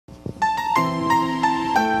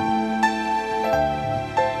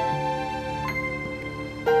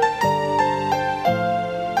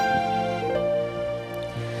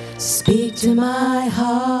to my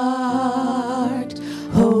heart,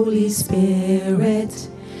 Holy Spirit.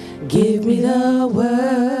 Give me the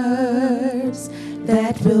words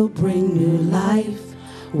that will bring new life.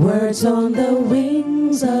 Words on the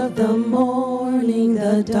wings of the morning.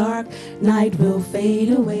 The dark night will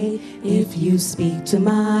fade away if you speak to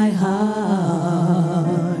my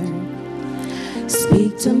heart.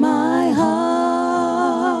 Speak to my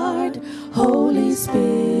heart, Holy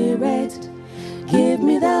Spirit. Give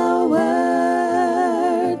me the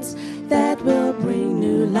words that will bring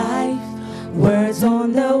new life. Words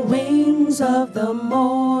on the wings of the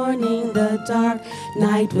morning. The dark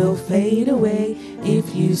night will fade away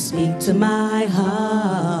if you speak to my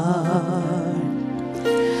heart.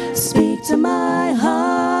 Speak to my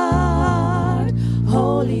heart,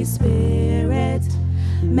 Holy Spirit.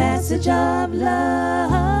 Message of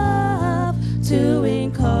love to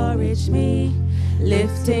encourage me,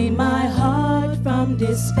 lifting my heart from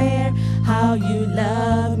despair. How you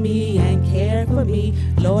love me and care for me,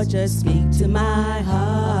 Lord, just speak to my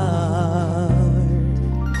heart.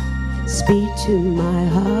 Speak to my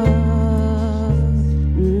heart.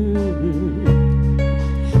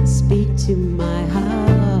 Speak to my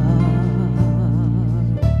heart.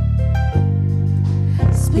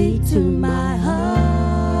 Speak to my heart.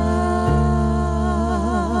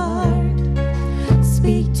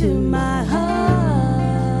 Speak to my heart.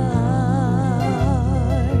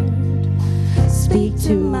 Speak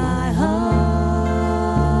to my heart.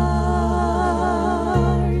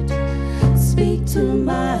 Speak to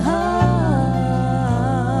my heart.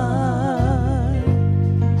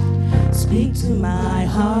 Speak to my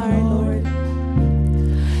heart, Lord.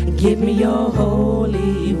 Give me your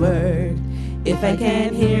holy word. If I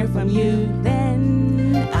can't hear from you,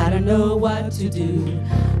 then I don't know what to do.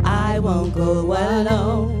 I won't go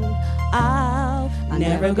alone. I'll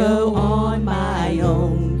never go on my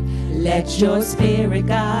own. Let your spirit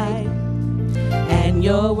guide and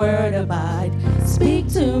your word abide. Speak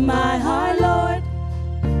to my heart, Lord.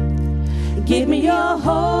 Give me your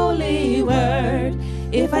holy word.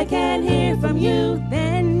 If I can't hear from you,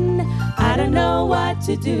 then I don't know what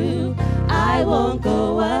to do. I won't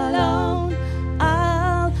go alone.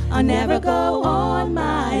 I'll never go on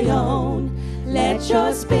my own. Let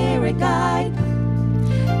your spirit guide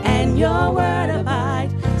and your word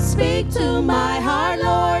abide. Speak to my heart,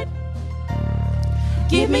 Lord.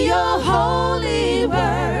 Give me your holy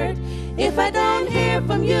word. If I don't hear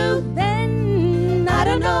from you, then I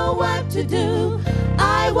don't know what to do.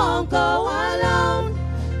 I won't go alone.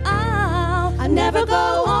 I'll never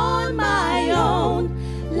go on my own.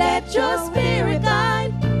 Let your spirit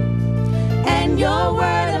guide and your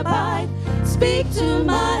word abide. Speak to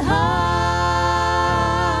my heart.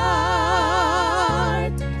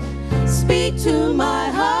 Speak to my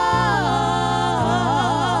heart.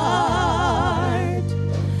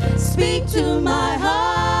 Speak to my heart.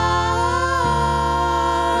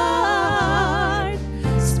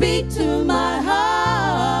 Speak to my heart.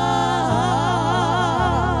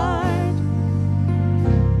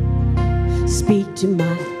 Speak to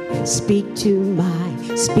my, speak to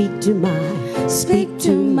my, speak to my, speak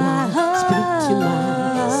to my heart. Speak to my,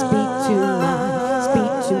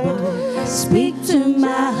 speak to my, speak to my, speak to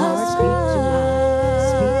my heart.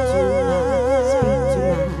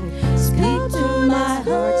 Speak to my,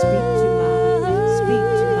 speak to my,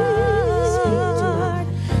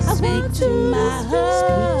 speak to my heart.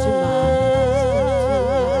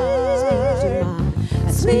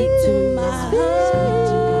 Speak to my, speak to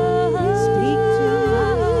my, speak to my,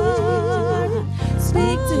 speak to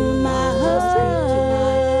my heart. Speak to my, speak to my, speak to my heart.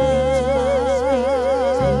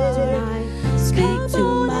 Speak to my heart. Speak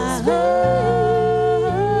to my heart.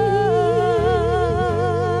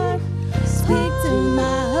 Speak to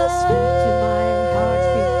my heart.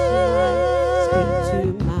 Speak to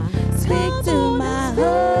my, speak to my heart.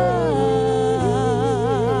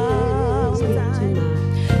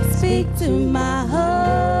 Speak to my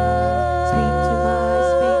heart.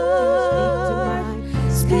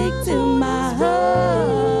 Speak to my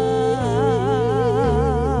heart.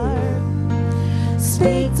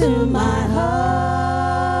 Speak to my heart.